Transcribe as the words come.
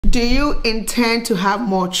Do you intend to have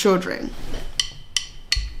more children?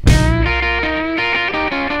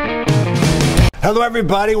 Hello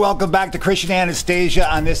everybody, welcome back to Christian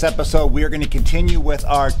Anastasia. On this episode, we are going to continue with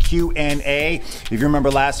our Q&A. If you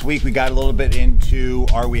remember last week, we got a little bit into,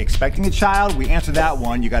 are we expecting a child? We answered that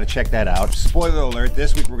one, you got to check that out. Spoiler alert,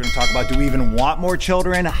 this week we're going to talk about, do we even want more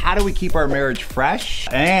children? How do we keep our marriage fresh?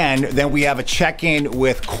 And then we have a check-in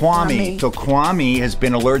with Kwame. So Kwame has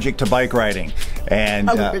been allergic to bike riding. And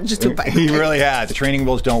he really has. The training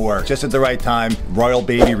wheels don't work. Just at the right time,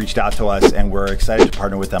 RoyalBaby reached out to us and we're excited to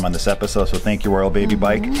partner with them on this episode. So thank you, RoyalBaby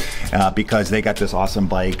Bike, because they got this awesome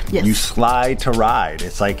bike. Yes. You slide to ride.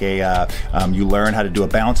 It's like a, you learn how to do a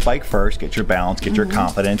balance bike first, get your balance, get your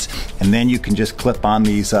confidence, and then you can just clip on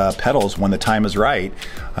these pedals when the time is right.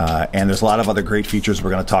 And there's a lot of other great features we're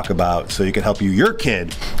going to talk about so you can help your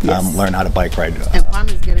kid learn how to bike ride. And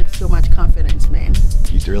Kwame's getting so much confidence, man.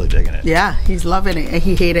 He's really digging it. Yeah, he's loving it, and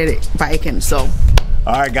he hated it biking, so.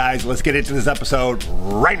 All right, guys, let's get into this episode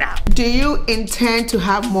right now. Do you intend to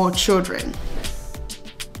have more children?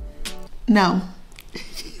 No.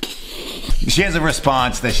 She has a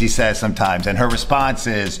response that she says sometimes, and her response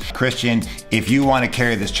is, Christian, if you want to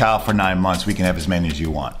carry this child for 9 months, we can have as many as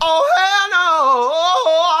you want. Oh, hell no!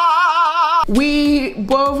 We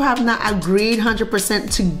both have not agreed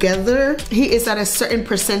 100% together. He is at a certain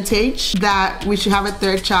percentage that we should have a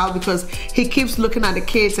third child because he keeps looking at the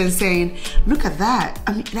kids and saying, look at that.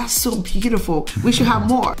 I mean, that's so beautiful. We should have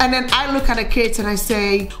more. And then I look at the kids and I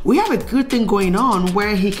say, we have a good thing going on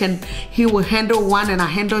where he will handle one and I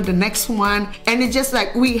handle the next one. And it's just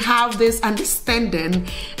like we have this understanding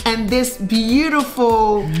and this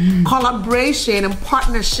beautiful collaboration and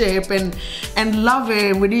partnership and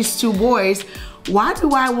loving with these two boys. Why do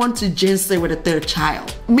I want to jinx it with a third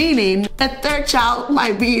child? Meaning a third child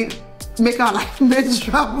might make our life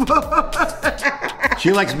miserable.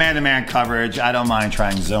 She likes man-to-man coverage. I don't mind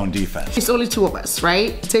trying zone defense. It's only two of us,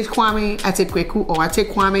 right? He takes Kwame, I take Kweku, or I take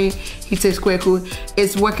Kwame, he takes Kweku.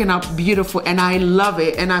 It's working out beautiful and I love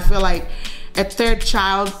it. And I feel like a third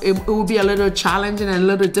child, it will be a little challenging and a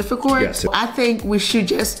little difficult. Yes. I think we should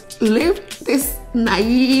just live this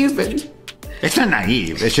naive and it's not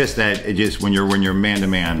naive. It's just that when you're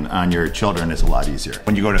man-to-man on your children, it's a lot easier.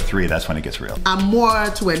 When you go to 3, that's when it gets real. I'm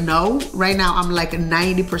more to a no. Right now, I'm like a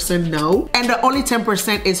 90% no. And the only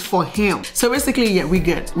 10% is for him. So basically, yeah, we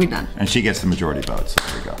good. We done. And she gets the majority votes. So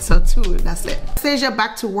there we go. So 2, that's it. Anastasia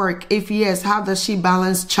back to work. If yes, how does she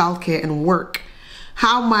balance childcare and work?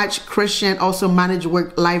 How much Christian also manage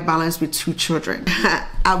work-life balance with 2 children?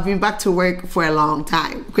 I've been back to work for a long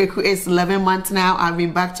time. Kweku is 11 months now. I've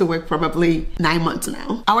been back to work probably 9 months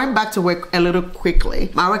now. I went back to work a little quickly.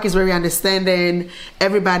 My work is very understanding.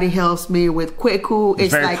 Everybody helps me with Kweku.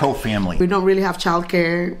 It's very like pro-family. We don't really have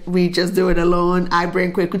childcare. We just do it alone. I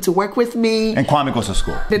bring Kweku to work with me. And Kwame goes to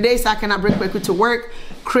school. The days I cannot bring Kweku to work,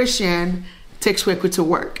 Christian takes Kweku to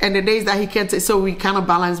work. And the days that he can't take, so we kind of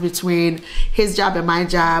balance between his job and my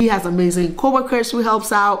job. He has amazing co-workers who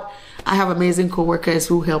helps out. I have amazing co-workers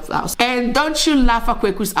who help out. And don't you laugh at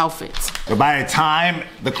Kweku's outfits. But by the time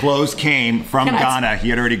the clothes came from Ghana, he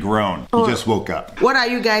had already grown. He just woke up. What are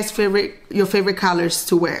you guys' your favorite colors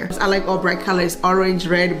to wear? I like all bright colors, orange,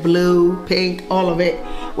 red, blue, pink, all of it.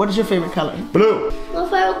 What is your favorite color? Blue. My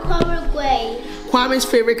favorite color, gray. Kwame's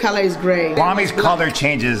favorite color is gray. Kwame's color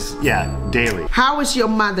changes, daily. How is your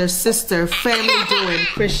mother, sister, family doing,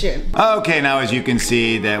 Christian? Okay, now as you can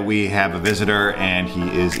see that we have a visitor and he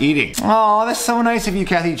is eating. Oh, that's so nice of you,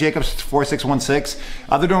 Kathy Jacobs 4616.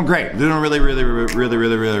 They're doing great. They're doing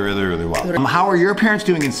really well. How are your parents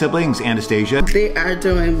doing in siblings, Anastasia? They are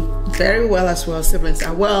doing very well as well. Siblings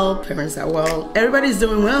are well, parents are well. Everybody's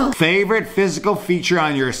doing well. Favorite physical feature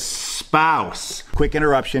on your spouse? Quick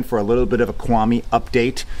interruption for a little bit of a Kwame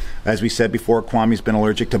update. As we said before, Kwame's been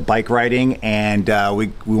allergic to bike riding, and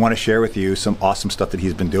we want to share with you some awesome stuff that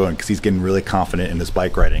he's been doing because he's getting really confident in his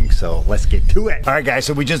bike riding. So let's get to it. All right, guys,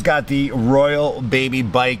 so we just got the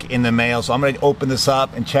RoyalBaby bike in the mail. So I'm going to open this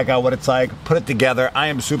up and check out what it's like, put it together. I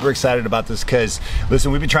am super excited about this because,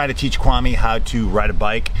 listen, we've been trying to teach Kwame how to ride a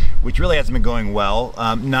bike, which really hasn't been going well.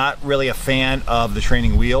 Not really a fan of the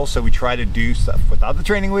training wheels, so we try to do stuff without the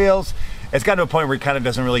training wheels. It's gotten to a point where he kind of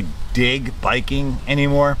doesn't really dig biking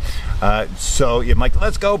anymore. So I'm like,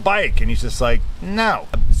 let's go bike. And he's just like, no.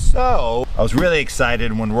 So I was really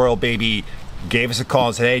excited when RoyalBaby gave us a call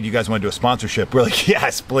and said, hey, do you guys want to do a sponsorship? We're like,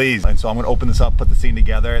 yes, please. And so I'm going to open this up, put the scene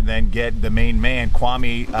together, and then get the main man,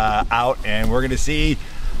 Kwame, out. And we're going to see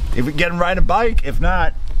if we can get him riding a bike. If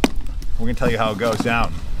not, we're going to tell you how it goes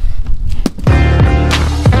down.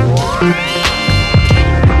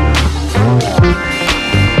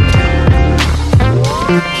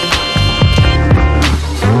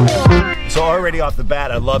 already off the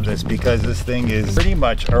bat, I love this because this thing is pretty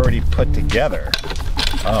much already put together.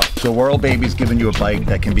 Oh, so RoyalBaby's giving you a bike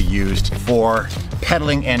that can be used for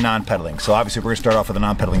pedaling and non-pedaling. So obviously we're gonna start off with a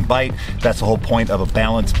non-pedaling bike. That's the whole point of a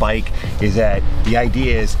balanced bike, is that the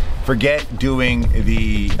idea is forget doing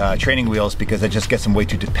the training wheels because that just gets them way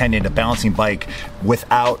too dependent. A balancing bike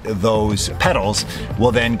without those pedals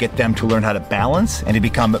will then get them to learn how to balance and to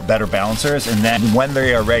become better balancers. And then when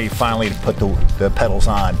they are ready finally to put the pedals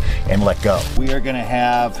on and let go. We are gonna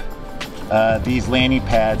have these landing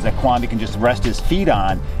pads that Kwame can just rest his feet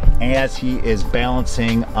on as he is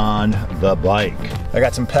balancing on the bike. I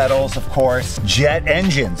got some pedals, of course, jet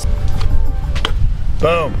engines.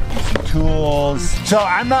 Boom, some tools. So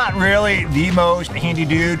I'm not really the most handy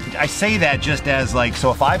dude. I say that just as like,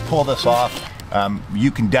 so if I pull this off,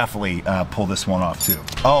 you can definitely pull this one off too.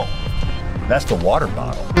 Oh, that's the water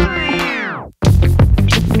bottle.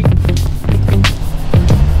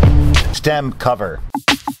 Stem cover.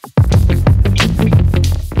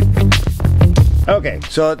 Okay,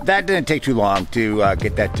 so that didn't take too long to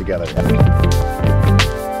get that together.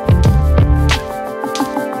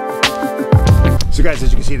 So guys,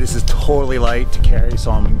 as you can see, this is totally light to carry,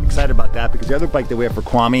 so I'm excited about that because the other bike that we have for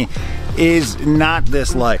Kwame is not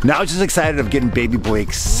this light. Now I'm just excited of getting baby boy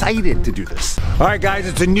excited to do this. All right guys,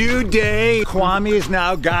 it's a new day. Kwame has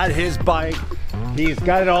now got his bike. He's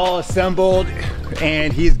got it all assembled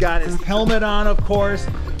and he's got his helmet on, of course,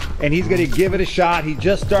 and he's gonna give it a shot. He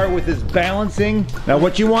just started with his balancing. Now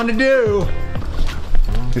what you want to do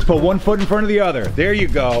is put one foot in front of the other. There you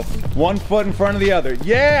go. One foot in front of the other.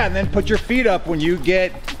 Yeah, and then put your feet up when you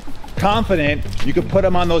get confident. You can put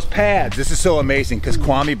them on those pads. This is so amazing because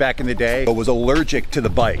Kwame back in the day was allergic to the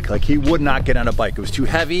bike. Like he would not get on a bike. It was too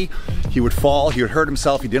heavy. He would fall, he would hurt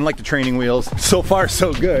himself. He didn't like the training wheels. So far,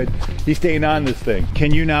 so good. He's staying on this thing.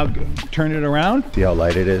 Can you now turn it around? See how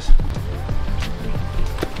light it is?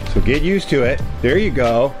 So get used to it. There you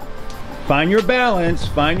go. Find your balance,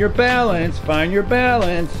 find your balance, find your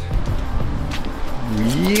balance.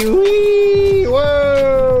 Wee-wee,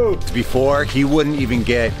 whoa! Before, he wouldn't even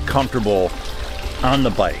get comfortable on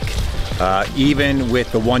the bike. Even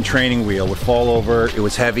with the one training wheel, would fall over, it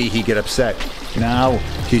was heavy, he'd get upset. Now,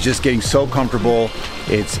 he's just getting so comfortable.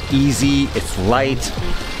 It's easy, it's light.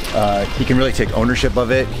 He can really take ownership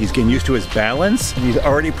of it. He's getting used to his balance. He's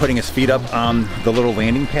already putting his feet up on the little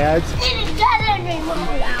landing pads.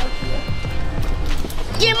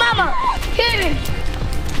 Get mama! Here!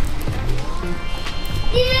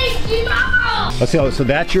 Get mama! Let's see, so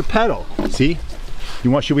that's your pedal. See?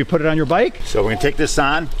 Should we put it on your bike? So we're gonna take this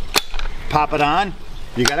on, pop it on.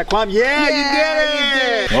 You got it, Kwame? Yeah, you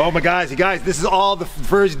did it! Oh my guys, you guys, this is all the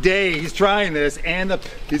first day he's trying this, and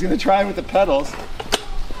he's gonna try with the pedals.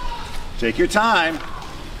 Take your time.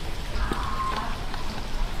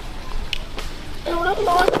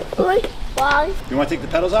 Why? You wanna take the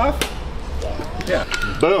pedals off? Yeah.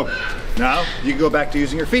 Boom. Now you can go back to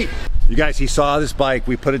using your feet. You guys, he saw this bike,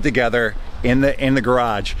 we put it together in the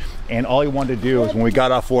garage, and all he wanted to do was, when we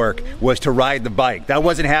got off work, was to ride the bike. That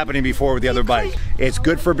wasn't happening before with the other bike. It's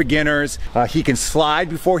good for beginners. He can slide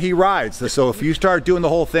before he rides. So if you start doing the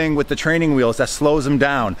whole thing with the training wheels, that slows him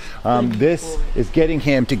down. This is getting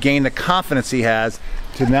him to gain the confidence he has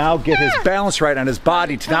to now get his balance right on his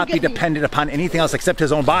body, to not be dependent upon anything else except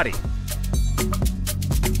his own body.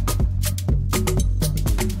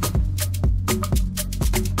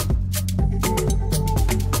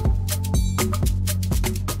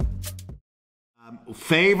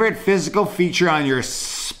 Favorite physical feature on your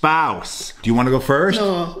spouse? Do you want to go first?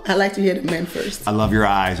 No, I like to hear the men first. I love your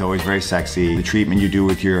eyes, always very sexy. The treatment you do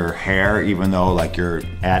with your hair, even though like you're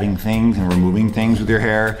adding things and removing things with your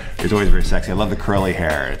hair, is always very sexy. I love the curly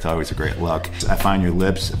hair, it's always a great look. I find your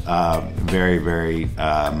lips very, very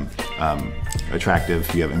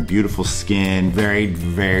attractive. You have beautiful skin, very,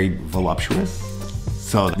 very voluptuous.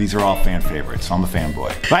 So these are all fan favorites. I'm a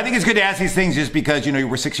fanboy. But I think it's good to ask these things just because, you know,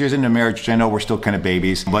 we're 6 years into marriage, which I know we're still kind of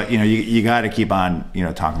babies, but you know, you got to keep on, you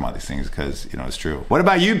know, talking about these things because, you know, it's true. What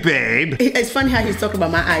about you, babe? It's funny how he's talking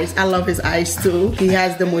about my eyes. I love his eyes too. He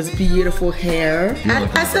has the most beautiful hair.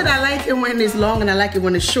 I said I like it when it's long and I like it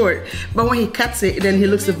when it's short, but when he cuts it, then he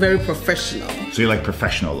looks very professional. So you like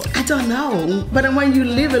professional look? I don't know, but when you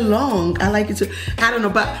leave it long, I like it too. I don't know,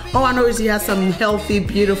 but all I know is he has some healthy,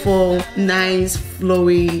 beautiful, nice,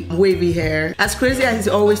 flowy, wavy hair. As crazy as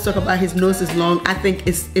he always talk about his nose is long, I think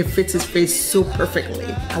it fits his face so perfectly.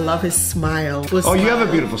 I love his smile. Oh, you have a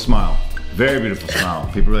beautiful smile. Very beautiful smile.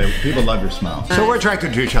 People love your smile. So we're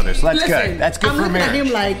attracted to each other, so that's good. That's good for marriage. I'm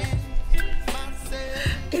looking at him like,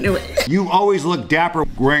 anyway. You always look dapper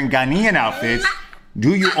wearing Ghanaian outfits.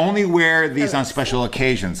 Do you only wear these on special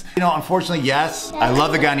occasions? You know, unfortunately, yes. I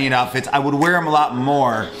love the Ghanaian outfits. I would wear them a lot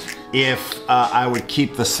more if I would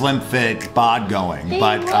keep the slim fit bod going,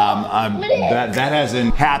 but that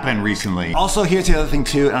hasn't happened recently. Also, here's the other thing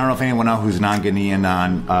too, I don't know if anyone knows who's non-Ghanaian,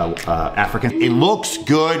 non-African. It looks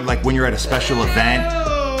good like when you're at a special event,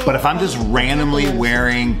 but if I'm just randomly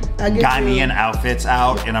wearing Ghanaian outfits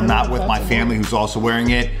out and I'm not with my family who's also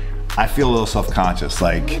wearing it, I feel a little self-conscious,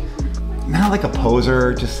 like, not like a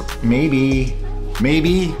poser, just maybe,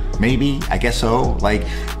 I guess so. Like,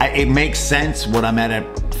 it makes sense when I'm at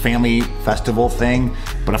a family festival thing,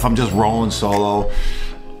 but if I'm just rolling solo,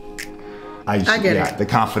 I get it. The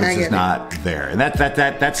confidence is not there, and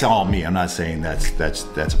that's all me. I'm not saying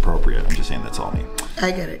that's appropriate. I'm just saying that's all me.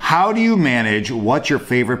 I get it. How do you manage? What's your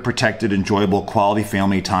favorite protected, enjoyable, quality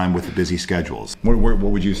family time with the busy schedules? What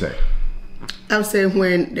would you say? I would say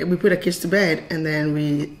when we put our kids to bed and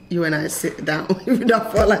then you and I sit down, we don't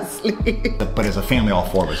fall asleep. But as a family, all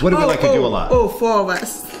four of us. What do we like to do a lot? Oh, four of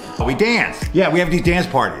us. We dance. Yeah, we have these dance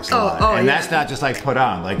parties a lot. And yeah. that's not just like put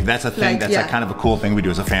on. Like that's a thing, that's a kind of a cool thing we do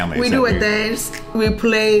as a family. We do a dance, we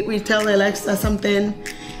play, we tell Alexa something,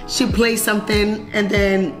 she plays something, and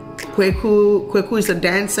then Kweku is a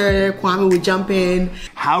dancer, Kwame will jump in.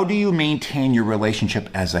 How do you maintain your relationship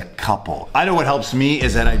as a couple? I know what helps me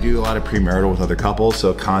is that I do a lot of premarital with other couples,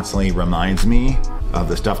 so it constantly reminds me of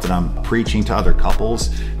the stuff that I'm preaching to other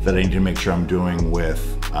couples that I need to make sure I'm doing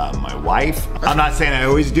with my wife. I'm not saying I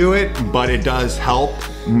always do it, but it does help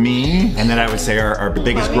me. And then I would say our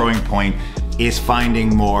biggest growing point is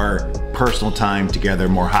finding more personal time together,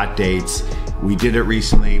 more hot dates. We did it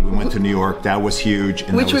recently. We went to New York. That was huge.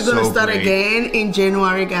 And which we're going to start again in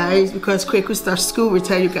January, guys, because Kweku starts school. We'll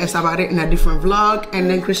tell you guys about it in a different vlog. And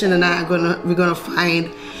then Christian and I we're gonna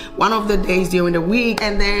find one of the days during the week,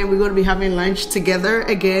 and then we're gonna be having lunch together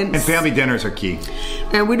again. And family dinners are key.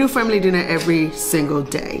 And we do family dinner every single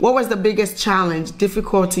day. What was the biggest challenge,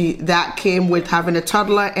 difficulty that came with having a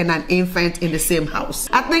toddler and an infant in the same house?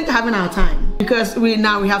 I think having our time, because we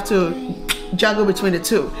have to juggle between the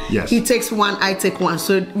two. Yes. He takes one, I take one,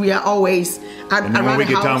 so we are always and then when we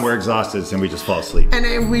get done, we're exhausted, and we just fall asleep. And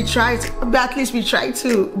then but at least we try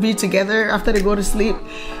to be together after they go to sleep.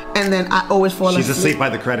 And then I always fall asleep. She's asleep by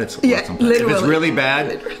the credits. Yeah, literally. If it's really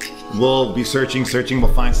bad, we'll be searching,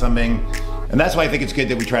 we'll find something. And that's why I think it's good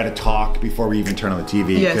that we try to talk before we even turn on the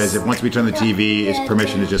TV. Yes. Because once we turn the TV, it's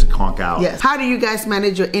permission to just conk out. Yes. How do you guys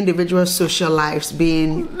manage your individual social lives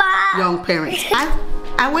being young parents?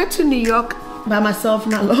 I went to New York by myself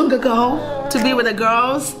not long ago to be with the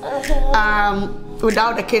girls,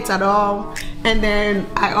 without the kids at all. And then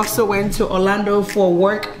I also went to Orlando for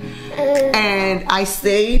work, and I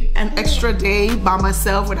stayed an extra day by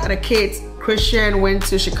myself without the kids. Christian went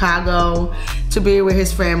to Chicago to be with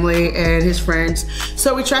his family and his friends.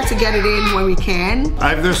 So we try to get it in when we can.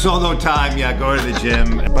 If there's solo time, yeah, go to the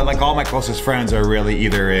gym. But like all my closest friends are really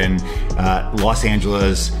either in Los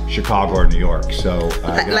Angeles, Chicago, or New York. So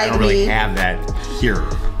I don't really have that here.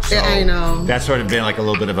 So yeah, I know. That's sort of been like a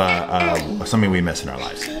little bit of something we miss in our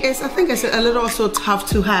lives. I think it's a little also tough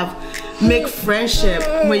to make friendship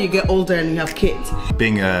when you get older and you have kids.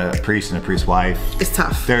 Being a priest and a priest's wife, it's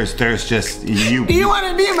tough. There's just you. You want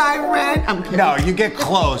to be my friend? I'm kidding. No, you get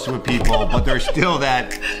close with people, but there's still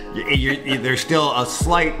there's still a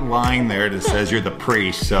slight line there that says you're the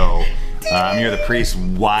priest. So. You're the priest's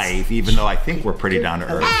wife, even though I think we're pretty down to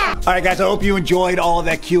earth. All right, guys, I hope you enjoyed all of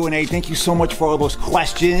that Q&A. Thank you so much for all those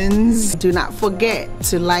questions. Do not forget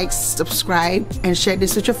to like, subscribe, and share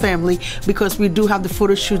this with your family, because we do have the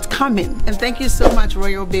photo shoots coming. And thank you so much,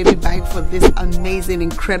 RoyalBaby Bike, for this amazing,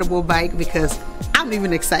 incredible bike, because I'm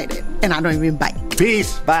even excited, and I don't even bike.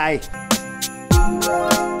 Peace. Bye.